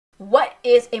What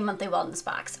is a monthly wellness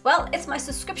box? Well, it's my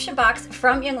subscription box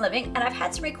from Young Living, and I've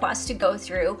had some requests to go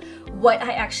through what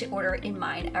I actually order in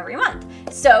mine every month.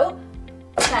 So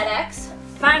FedEx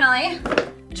finally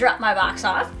dropped my box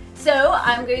off. So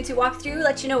I'm going to walk through,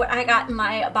 let you know what I got in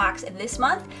my box this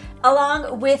month,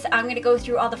 along with I'm going to go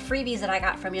through all the freebies that I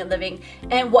got from Young Living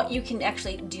and what you can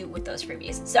actually do with those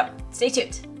freebies. So stay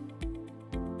tuned.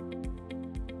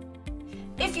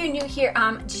 If you're new here,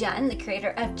 I'm Jen, the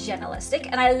creator of Jenalistic,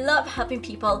 and I love helping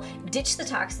people ditch the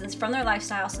toxins from their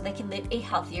lifestyle so they can live a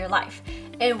healthier life.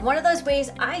 And one of those ways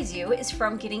I do is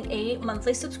from getting a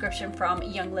monthly subscription from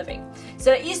Young Living.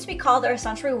 So it used to be called their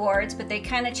Essential Rewards, but they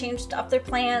kind of changed up their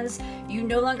plans. You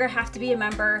no longer have to be a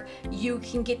member. You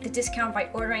can get the discount by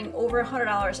ordering over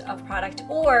 $100 of product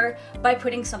or by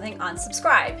putting something on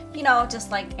subscribe. You know, just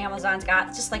like Amazon's got,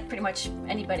 just like pretty much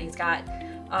anybody's got.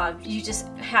 You just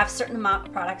have a certain amount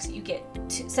of products that you get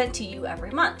sent to you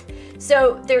every month.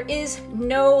 So there is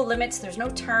no limits, there's no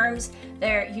terms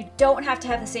there. You don't have to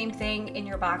have the same thing in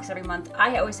your box every month.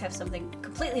 I always have something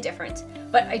completely different,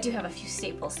 but I do have a few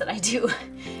staples that I do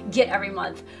get every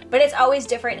month. But it's always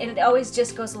different, and it always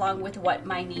just goes along with what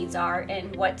my needs are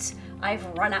and what I've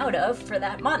run out of for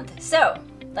that month. So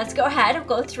let's go ahead and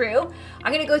go through.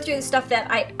 I'm gonna go through the stuff that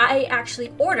I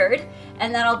actually ordered,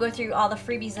 and then I'll go through all the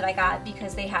freebies that I got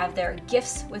because they have their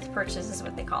gifts with purchase is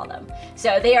what they call them.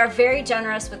 So they are very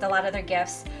generous with a lot of their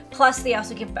gifts. Plus they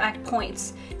also give back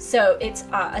points. So it's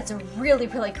a really,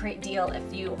 really great deal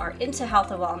if you are into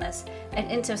health and wellness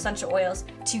and into essential oils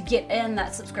to get in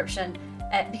that subscription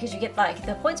because you get like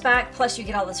the points back, plus you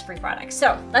get all this free products.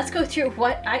 So let's go through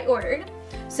what I ordered.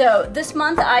 So this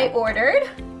month I ordered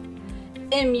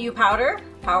Immune Power.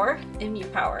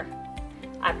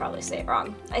 I probably say it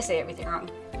wrong. I say everything wrong.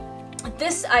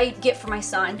 This I get for my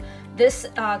son. This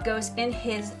goes in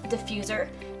his diffuser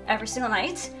every single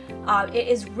night. It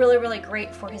is really, really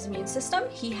great for his immune system.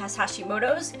 He has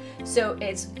Hashimoto's, so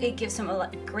it gives him a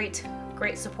great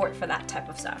support for that type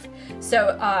of stuff.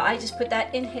 So I just put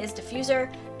that in his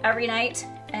diffuser every night,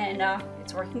 and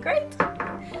it's working great.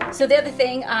 So the other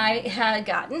thing I had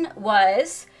gotten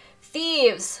was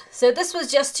Thieves. So this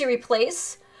was just to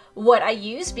replace what I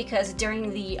use because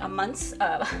during the months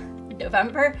of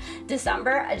November,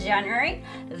 December, January,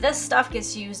 this stuff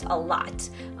gets used a lot.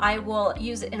 I will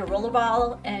use it in a roller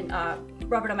ball and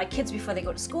rub it on my kids before they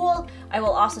go to school. I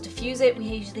will also diffuse it. We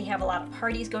usually have a lot of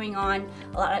parties going on,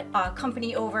 a lot of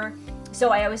company over, so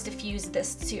I always diffuse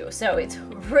this too. So it's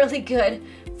really good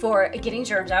for getting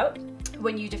germs out.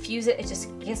 When you diffuse it, it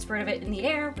just gets rid of it in the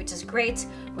air, which is great.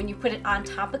 When you put it on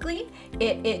topically,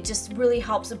 it just really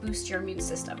helps boost your immune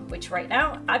system, which right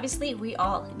now, obviously, we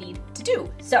all need to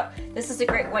do. So this is a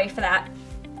great way for that.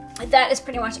 That is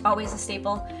pretty much always a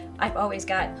staple. I've always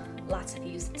got lots of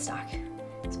these in stock,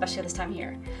 especially this time of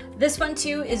year. This one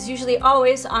too is usually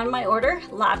always on my order,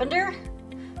 lavender.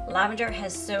 Lavender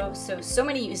has so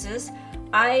many uses.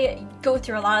 I go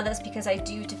through a lot of this because I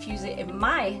do diffuse it in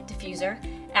my diffuser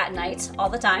at night all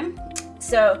the time.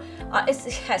 So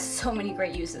it has so many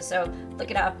great uses. So look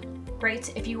it up.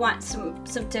 Great. If you want some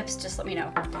tips, just let me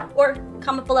know. Or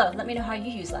comment below. Let me know how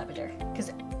you use lavender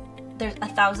because there's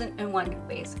 1,001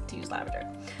 ways to use lavender.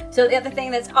 So the other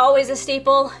thing that's always a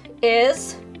staple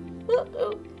is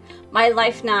my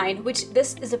Life 9, which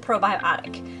this is a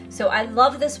probiotic. So I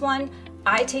love this one.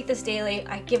 I take this daily.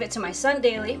 I give it to my son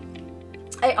daily.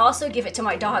 I also give it to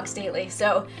my dogs daily,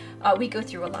 so we go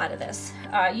through a lot of this.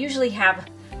 Usually have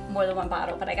more than one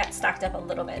bottle, but I got stocked up a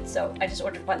little bit, so I just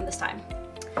ordered one this time.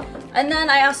 And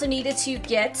then I also needed to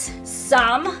get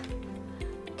some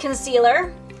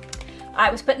concealer. I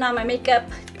was putting on my makeup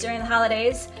during the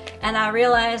holidays, and I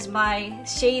realized my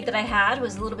shade that I had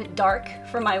was a little bit dark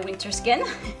for my winter skin.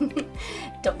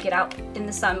 Don't get out in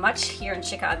the sun much here in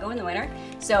Chicago in the winter,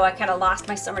 so I kind of lost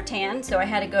my summer tan, so I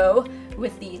had to go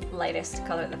with the lightest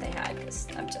color that they had because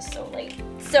I'm just so late.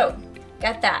 So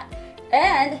got that.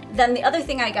 And then the other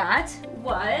thing I got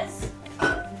was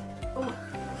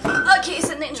a case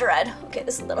of Ninja Red. Okay,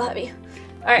 this is a little heavy.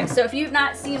 All right, so if you've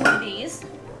not seen one of these,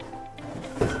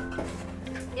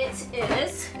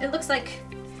 it looks like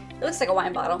a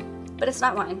wine bottle, but it's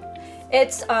not wine.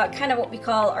 It's kind of what we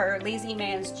call our lazy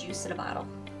man's juice in a bottle.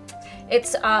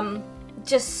 It's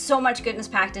just so much goodness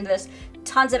packed into this.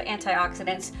 Tons of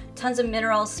antioxidants, tons of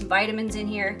minerals, some vitamins in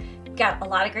here. Got a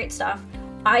lot of great stuff.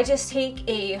 I just take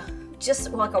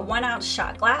like a 1 ounce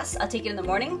shot glass. I'll take it in the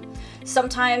morning.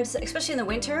 Sometimes, especially in the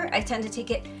winter, I tend to take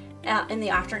it in the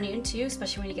afternoon too,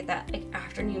 especially when you get that like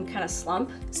afternoon kind of slump.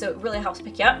 So it really helps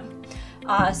pick you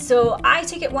up. So I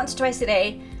take it once or twice a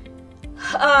day.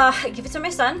 I give it to my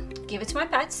son, give it to my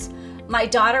pets. My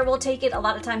daughter will take it a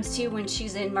lot of times too when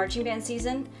she's in marching band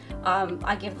season.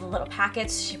 I give the little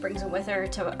packets. She brings them with her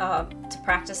to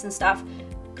practice and stuff.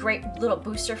 Great little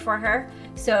booster for her.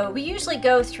 So we usually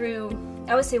go through,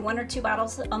 I would say 1 or 2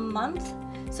 bottles a month.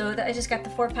 So I just got the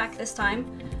 4-pack this time.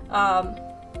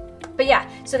 But yeah,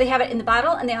 so they have it in the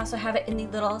bottle, and they also have it in the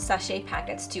little sachet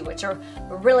packets too, which are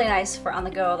really nice for on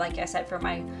the go, like I said, for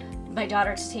my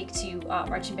daughter to take to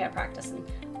marching band practice and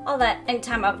all that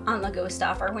anytime I'm on the go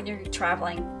stuff, or when you're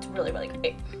traveling. It's really, really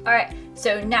great. All right,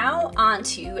 so now on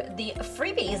to the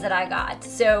freebies that I got.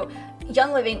 So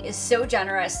Young Living is so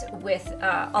generous with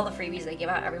all the freebies they give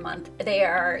out every month. They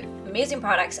are amazing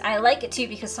products. I like it too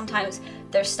because sometimes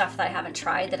there's stuff that I haven't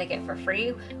tried that I get for free,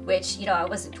 which, you know, I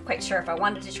wasn't quite sure if I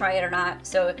wanted to try it or not.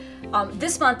 So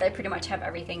this month I pretty much have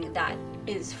everything that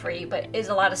is free, but is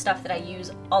a lot of stuff that I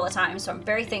use all the time. So I'm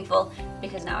very thankful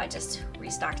because now I just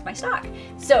restocked my stock.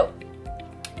 So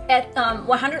at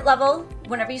 100 level,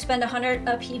 whenever you spend 100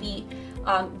 PV,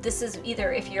 this is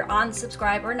either if you're on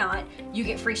subscribe or not, you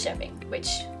get free shipping, which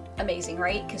amazing,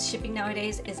 right? Because shipping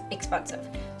nowadays is expensive.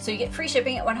 So you get free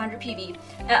shipping at 100 PV.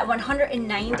 At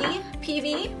 190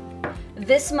 PV,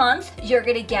 this month you're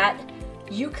gonna get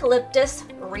Eucalyptus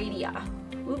Radia.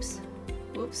 Oops,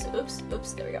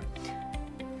 there we go.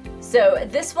 So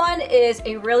this one is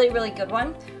a really, really good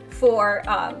one for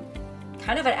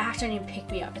kind of an afternoon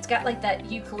pick-me-up. It's got like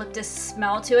that eucalyptus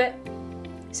smell to it.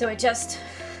 So it just,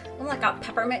 like a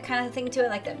peppermint kind of thing to it,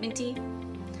 like that minty.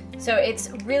 So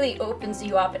it's really opens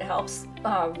you up. It helps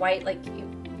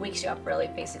wakes you up really,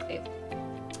 basically.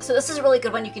 So this is a really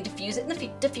good one. You can diffuse it in the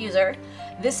diffuser.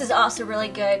 This is also really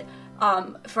good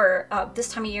for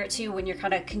this time of year too, when you're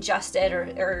kind of congested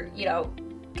or you know,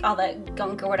 all that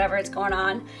gunk or whatever is going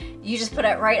on. You just put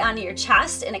it right onto your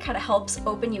chest and it kind of helps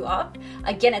open you up.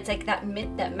 Again, it's like that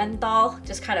menthol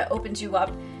just kind of opens you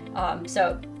up.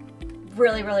 So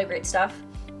really, really great stuff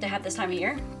to have this time of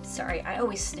year. Sorry, I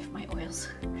always sniff my oils.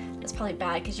 That's probably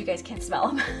bad because you guys can't smell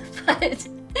them. But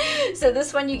so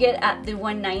this one you get at the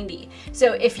 190.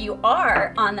 So if you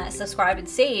are on that subscribe and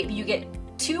save, you get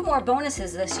 2 more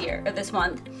bonuses this year or this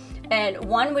month. And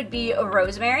one would be a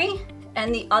rosemary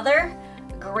and the other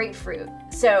grapefruit.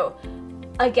 So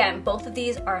again, both of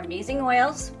these are amazing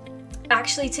oils.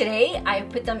 Actually today I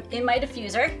put them in my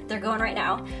diffuser. They're going right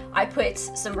now. I put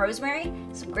some rosemary,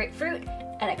 some grapefruit,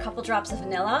 and a couple drops of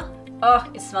vanilla. Oh,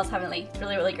 it smells heavenly. It's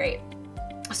really, really great.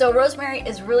 So rosemary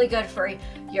is really good for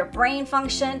your brain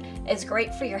function. It's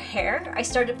great for your hair. I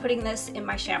started putting this in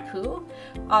my shampoo.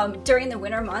 During the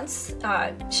winter months,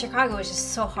 Chicago is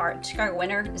just so hard. Chicago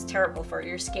winter is terrible for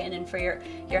your skin and for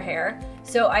your hair.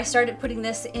 So I started putting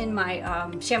this in my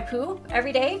shampoo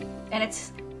every day, and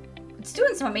it's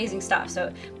doing some amazing stuff.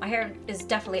 So my hair is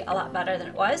definitely a lot better than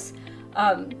it was.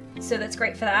 So that's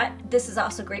great for that. This is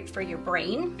also great for your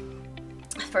brain,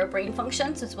 for brain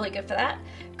function, so it's really good for that.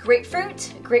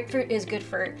 Grapefruit is good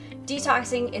for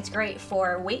detoxing. It's great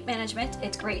for weight management.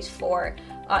 It's great for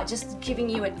just giving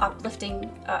you an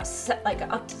uplifting,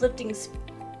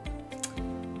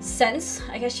 sense,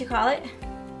 I guess you call it.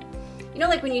 You know,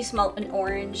 like when you smell an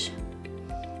orange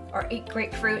or eat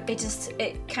grapefruit,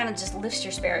 it kind of just lifts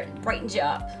your spirit, brightens you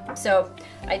up. So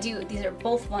these are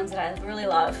both ones that I really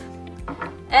love.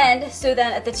 And so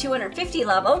then at the 250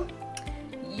 level,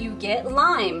 you get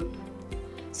lime.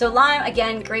 So lime,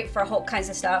 again, great for whole kinds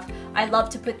of stuff. I love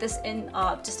to put this in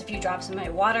just a few drops in my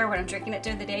water when I'm drinking it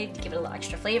during the day to give it a little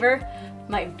extra flavor.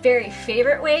 My very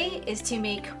favorite way is to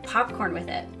make popcorn with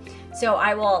it. So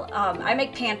I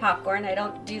make pan popcorn. I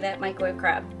don't do that microwave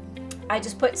crap. I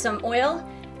just put some oil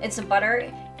and some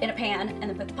butter in a pan and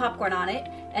then put the popcorn on it.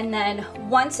 And then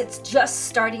once it's just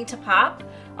starting to pop,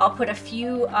 I'll put a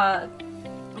few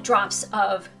drops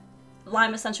of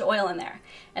lime essential oil in there,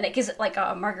 and it gives it like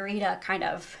a margarita kind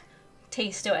of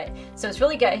taste to it. So it's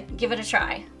really good. Give it a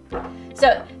try.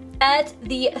 So at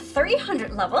the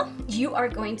 300 level, you are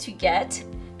going to get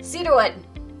cedarwood.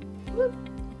 Woo.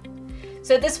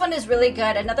 So this one is really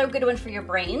good. Another good one for your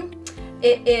brain.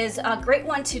 It is a great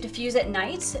one to diffuse at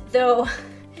night, though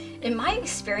in my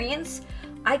experience,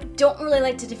 I don't really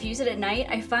like to diffuse it at night.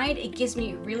 I find it gives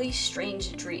me really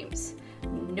strange dreams.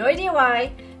 No idea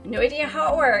why, no idea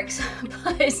how it works,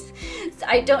 but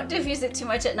I don't diffuse it too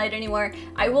much at night anymore.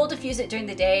 I will diffuse it during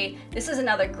the day. This is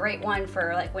another great one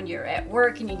for like when you're at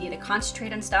work and you need to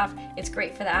concentrate on stuff. It's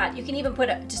great for that. You can even put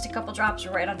just a couple drops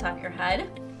right on top of your head.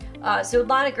 So a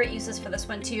lot of great uses for this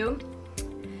one too.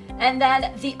 And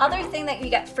then the other thing that you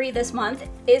get free this month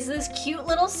is this cute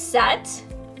little set.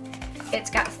 It's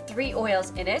got 3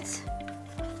 oils in it.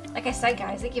 Like I said,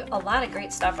 guys, they give a lot of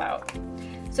great stuff out.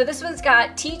 So this one's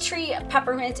got tea tree,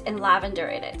 peppermint, and lavender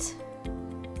in it.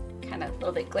 kind of a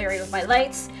little bit glary with my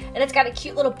lights. And it's got a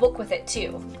cute little book with it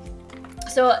too.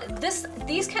 So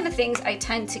these kind of things I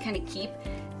tend to kind of keep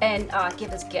and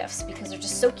give as gifts because they're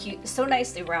just so cute, so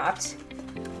nicely wrapped,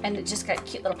 and it just got a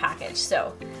cute little package.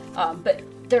 So, but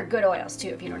they're good oils too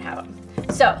if you don't have them.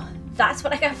 So that's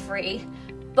what I got free,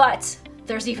 but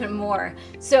there's even more.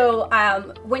 So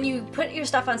when you put your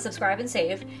stuff on subscribe and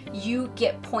save, you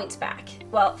get points back.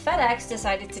 Well, FedEx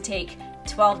decided to take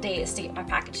 12 days to get my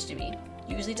package to me.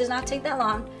 Usually does not take that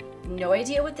long. No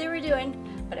idea what they were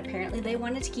doing, but apparently they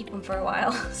wanted to keep them for a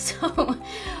while. So,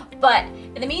 but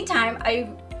in the meantime, I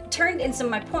turned in some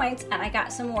of my points and I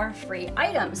got some more free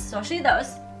items. So I'll show you those.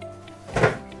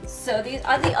 So these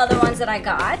are the other ones that I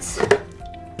got.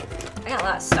 I got a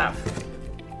lot of stuff.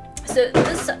 So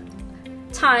this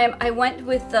time I went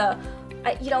with the,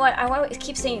 you know what, I always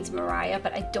keep saying it's Mariah,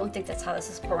 but I don't think that's how this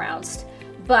is pronounced.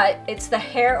 But it's the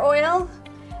hair oil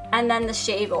and then the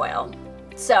shave oil.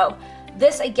 So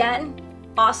this, again,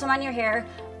 awesome on your hair.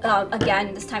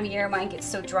 Again, this time of year, mine gets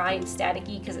so dry and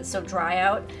staticky because it's so dry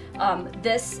out.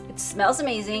 It smells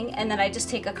amazing, and then I just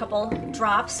take a couple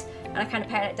drops and I kind of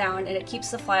pat it down, and it keeps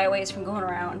the flyaways from going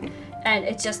around. And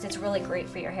it's really great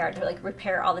for your hair to like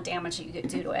repair all the damage that you could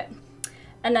do to it.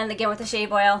 And then again with the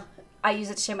shave oil, I use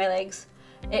it to shave my legs.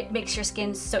 It makes your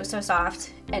skin so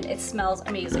soft, and it smells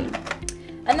amazing.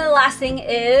 And then the last thing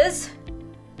is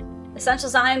Essential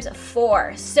Zymes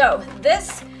 4. So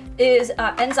this is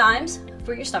enzymes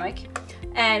for your stomach,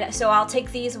 and so I'll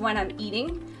take these when I'm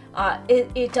eating.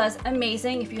 It does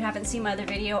amazing. If you haven't seen my other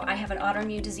video, I have an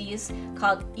autoimmune disease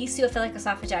called eosinophilic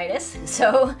esophagitis.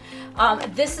 So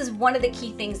this is one of the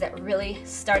key things that really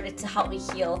started to help me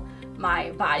heal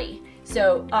my body.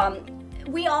 So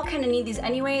we all kind of need these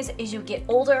anyways. As you get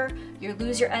older, you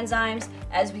lose your enzymes.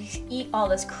 As we eat all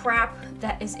this crap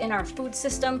that is in our food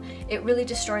system, it really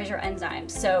destroys your enzymes.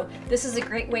 So this is a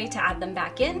great way to add them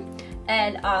back in.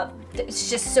 And it's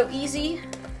just so easy.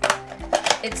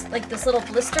 It's like this little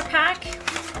blister pack.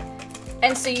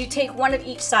 And so you take one of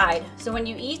each side. So when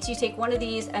you eat, you take one of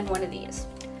these and one of these.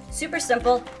 Super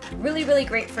simple, really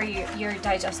great for your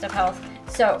digestive health.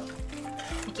 So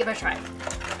give it a try.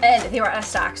 And they were out of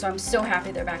stock, so I'm so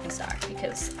happy they're back in stock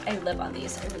because I live on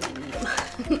these. I really need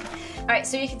them. All right,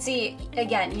 so you can see,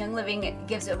 again, Young Living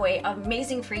gives away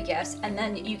amazing free gifts, and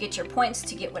then you get your points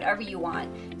to get whatever you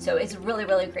want. So it's a really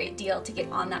great deal to get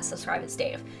on that subscribe and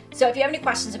save. So if you have any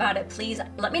questions about it, please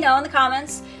let me know in the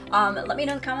comments. Let me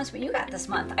know in the comments what you got this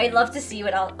month. I'd love to see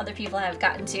what other people have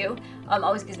gotten to.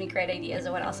 Always gives me great ideas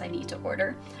of what else I need to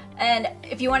order. And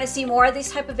if you want to see more of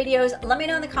these type of videos, let me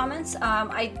know in the comments.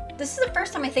 This is the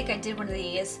first time I think I did one of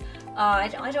these. I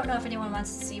don't know if anyone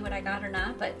wants to see what I got or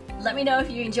not, but let me know if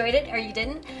you enjoyed it or you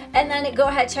didn't. And then go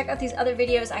ahead, check out these other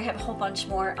videos. I have a whole bunch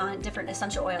more on different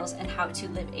essential oils and how to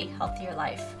live a healthier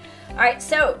life. All right,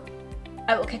 so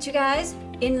I will catch you guys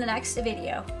in the next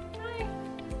video.